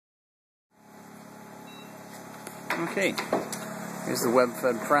Okay, here's the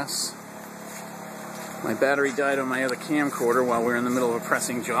web-fed press. My battery died on my other camcorder while we were in the middle of a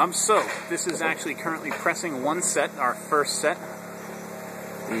pressing job. So, this is actually currently pressing one set, our first set.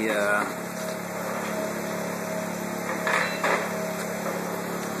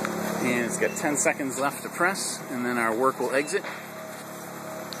 And it's got 10 seconds left to press, and then our work will exit.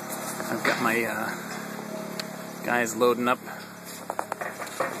 I've got my guys loading up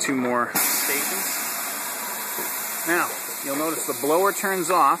 2 more stations. Now, you'll notice the blower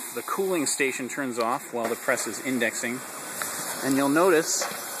turns off, the cooling station turns off while the press is indexing. And you'll notice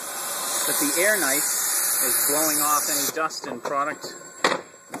that the air knife is blowing off any dust and product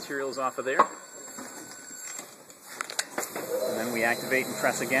materials off of there. And then we activate and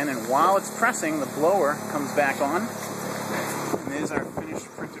press again, and while it's pressing, the blower comes back on. And there's our finished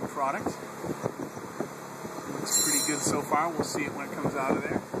printed product. Looks pretty good so far. We'll see it when it comes out of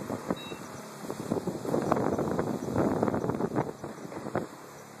there.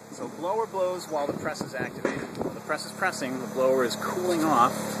 So blower blows while the press is activated. While the press is pressing, the blower is cooling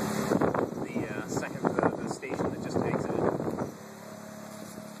off the station that just exited.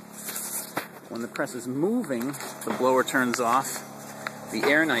 When the press is moving, the blower turns off. The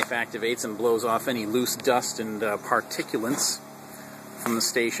air knife activates and blows off any loose dust and particulates from the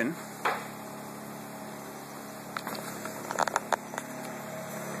station.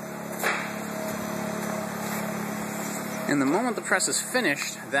 And the moment the press is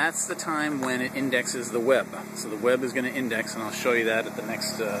finished, that's the time when it indexes the web. So the web is going to index, and I'll show you that at the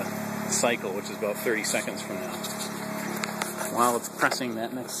next cycle, which is about 30 seconds from now. While it's pressing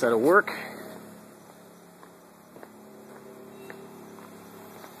that next set of work,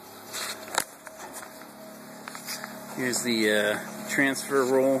 here's the transfer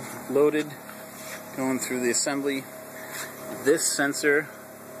roll loaded, going through the assembly. This sensor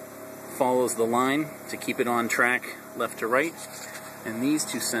follows the line to keep it on track left to right, and these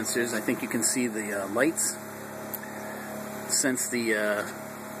 2 sensors, I think you can see the lights, sense the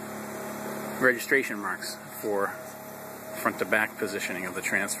registration marks for front to back positioning of the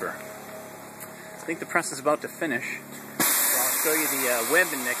transfer. I think the press is about to finish, so I'll show you the web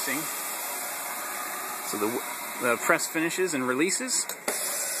indexing. So the press finishes and releases,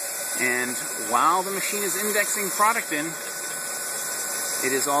 and while the machine is indexing product in,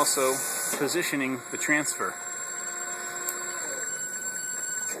 it is also positioning the transfer.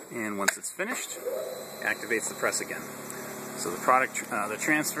 And once it's finished, it activates the press again. So the product, the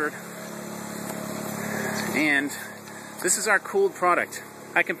transferred. And this is our cooled product.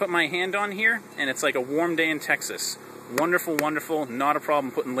 I can put my hand on here, and it's like a warm day in Texas. Wonderful, wonderful. Not a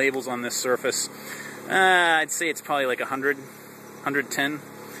problem putting labels on this surface. I'd say it's probably like 100, 110.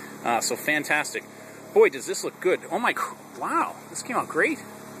 So fantastic. Boy, does this look good. Oh my, wow, this came out great.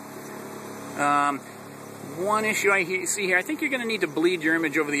 One issue I see here, I think you're going to need to bleed your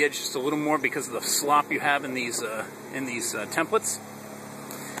image over the edge just a little more because of the slop you have in these templates.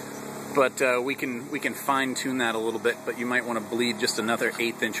 But we can fine-tune that a little bit, but you might want to bleed just another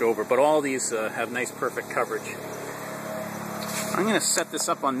 1/8 inch over. But all these have nice, perfect coverage. I'm going to set this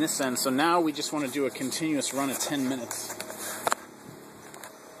up on this end, so now we just want to do a continuous run of 10 minutes.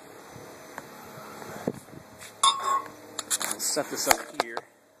 I'll set this up here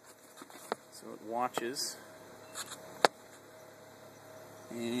so it watches.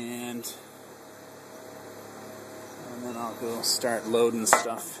 And then I'll go start loading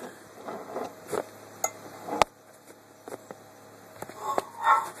stuff.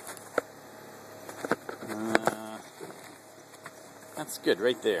 That's good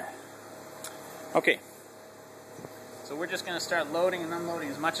right there. Okay, so we're just going to start loading and unloading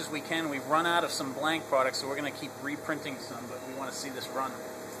as much as we can. We've run out of some blank products, so we're going to keep reprinting some, but we want to see this run.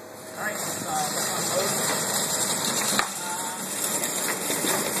 All right, let's unload.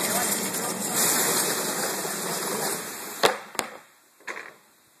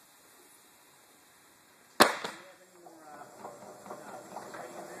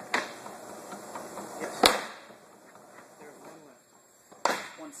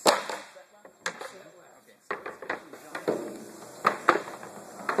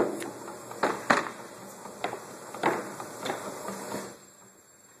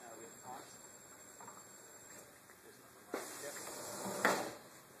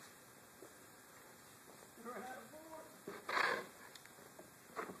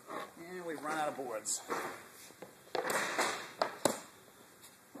 And we've run out of boards.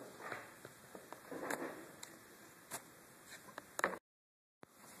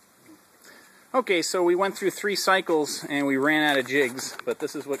 Okay, so we went through 3 cycles and we ran out of jigs, but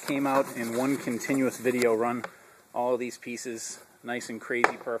this is what came out in one continuous video run. All of these pieces nice and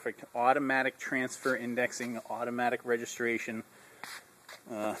crazy perfect. Automatic transfer indexing, automatic registration.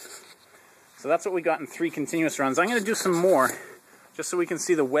 So that's what we got in 3 continuous runs. I'm going to do some more, just so we can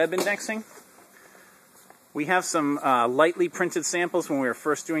see the web indexing. We have some lightly printed samples when we were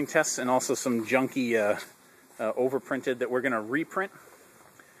first doing tests, and also some junky overprinted that we're going to reprint.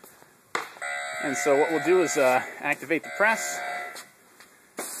 And so what we'll do is activate the press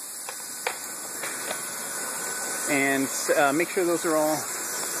and make sure those are all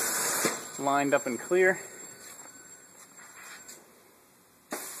lined up and clear.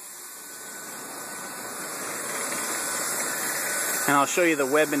 And I'll show you the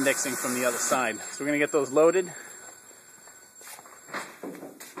web indexing from the other side. So we're going to get those loaded.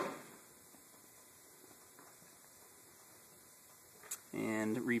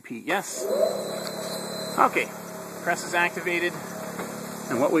 And repeat yes. Okay, press is activated.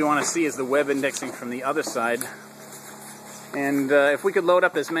 And what we want to see is the web indexing from the other side. And if we could load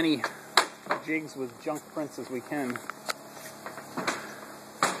up as many jigs with junk prints as we can.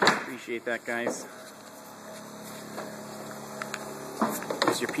 Appreciate that, guys.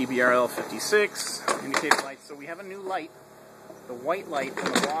 Here's your PBRL-56 indicator light. So we have a new light. The white light on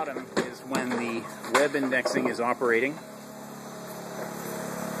the bottom is when the web indexing is operating.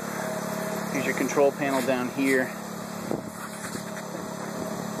 Here's your control panel down here.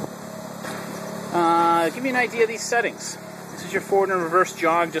 Give you an idea of these settings. This is your forward and reverse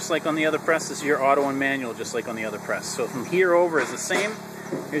jog, just like on the other press. This is your auto and manual, just like on the other press. So from here over is the same.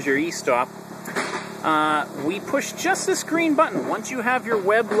 Here's your e-stop. We push just this green button. Once you have your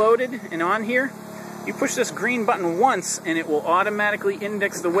web loaded and on here, you push this green button once and it will automatically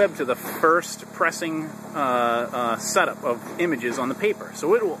index the web to the first pressing setup of images on the paper.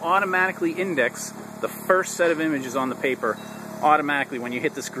 So it will automatically index the first set of images on the paper automatically when you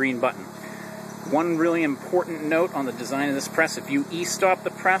hit this green button. One really important note on the design of this press: if you e-stop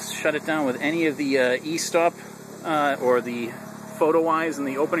the press, shut it down with any of the e-stop or the photo eyes in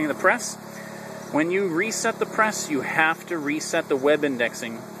the opening of the press, when you reset the press, you have to reset the web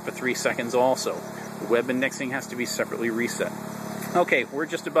indexing for 3 seconds also. The web indexing has to be separately reset. Okay, we're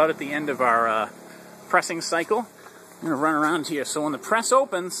just about at the end of our pressing cycle. I'm going to run around here. So when the press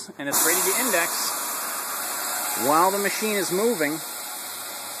opens and it's ready to index, while the machine is moving,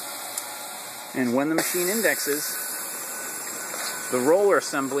 and when the machine indexes, the roller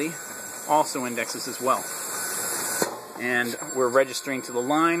assembly also indexes as well. And we're registering to the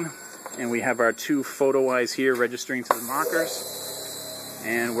line, and we have our 2 photo eyes here registering to the markers,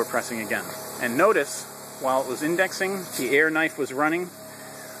 and we're pressing again. And notice, while it was indexing, the air knife was running.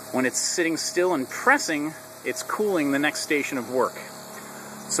 When it's sitting still and pressing, it's cooling the next station of work.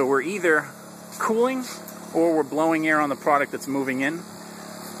 So we're either cooling or we're blowing air on the product that's moving in.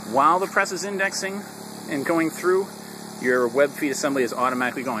 While the press is indexing and going through, your web feed assembly is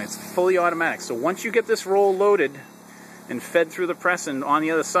automatically going. It's fully automatic. So once you get this roll loaded and fed through the press, and on the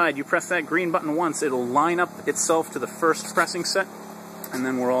other side you press that green button once, it'll line up itself to the first pressing set, and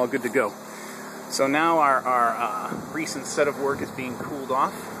then we're all good to go. So now our recent set of work is being cooled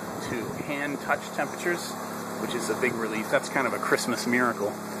off to hand touch temperatures, which is a big relief. That's kind of a Christmas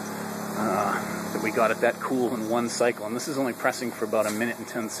miracle that we got it that cool in one cycle. And this is only pressing for about 1 minute and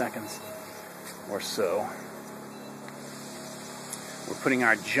 10 seconds or so. We're putting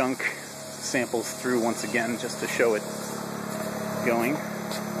our junk samples through once again just to show it going.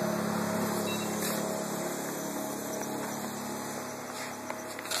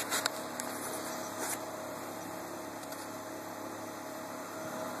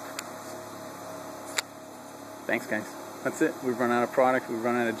 Thanks, guys. That's it. We've run out of product. We've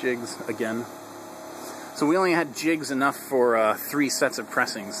run out of jigs again. So we only had jigs enough for 3 sets of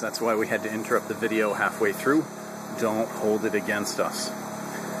pressings. That's why we had to interrupt the video halfway through. Don't hold it against us.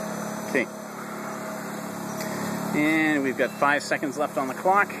 Okay. And we've got 5 seconds left on the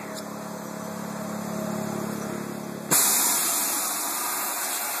clock.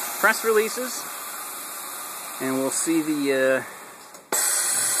 Press releases. And we'll see the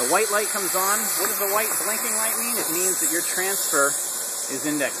white light comes on. What does the white blinking light mean? It means that your transfer is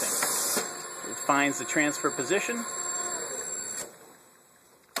indexing. It finds the transfer position,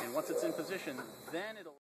 and once it's in position, then it'll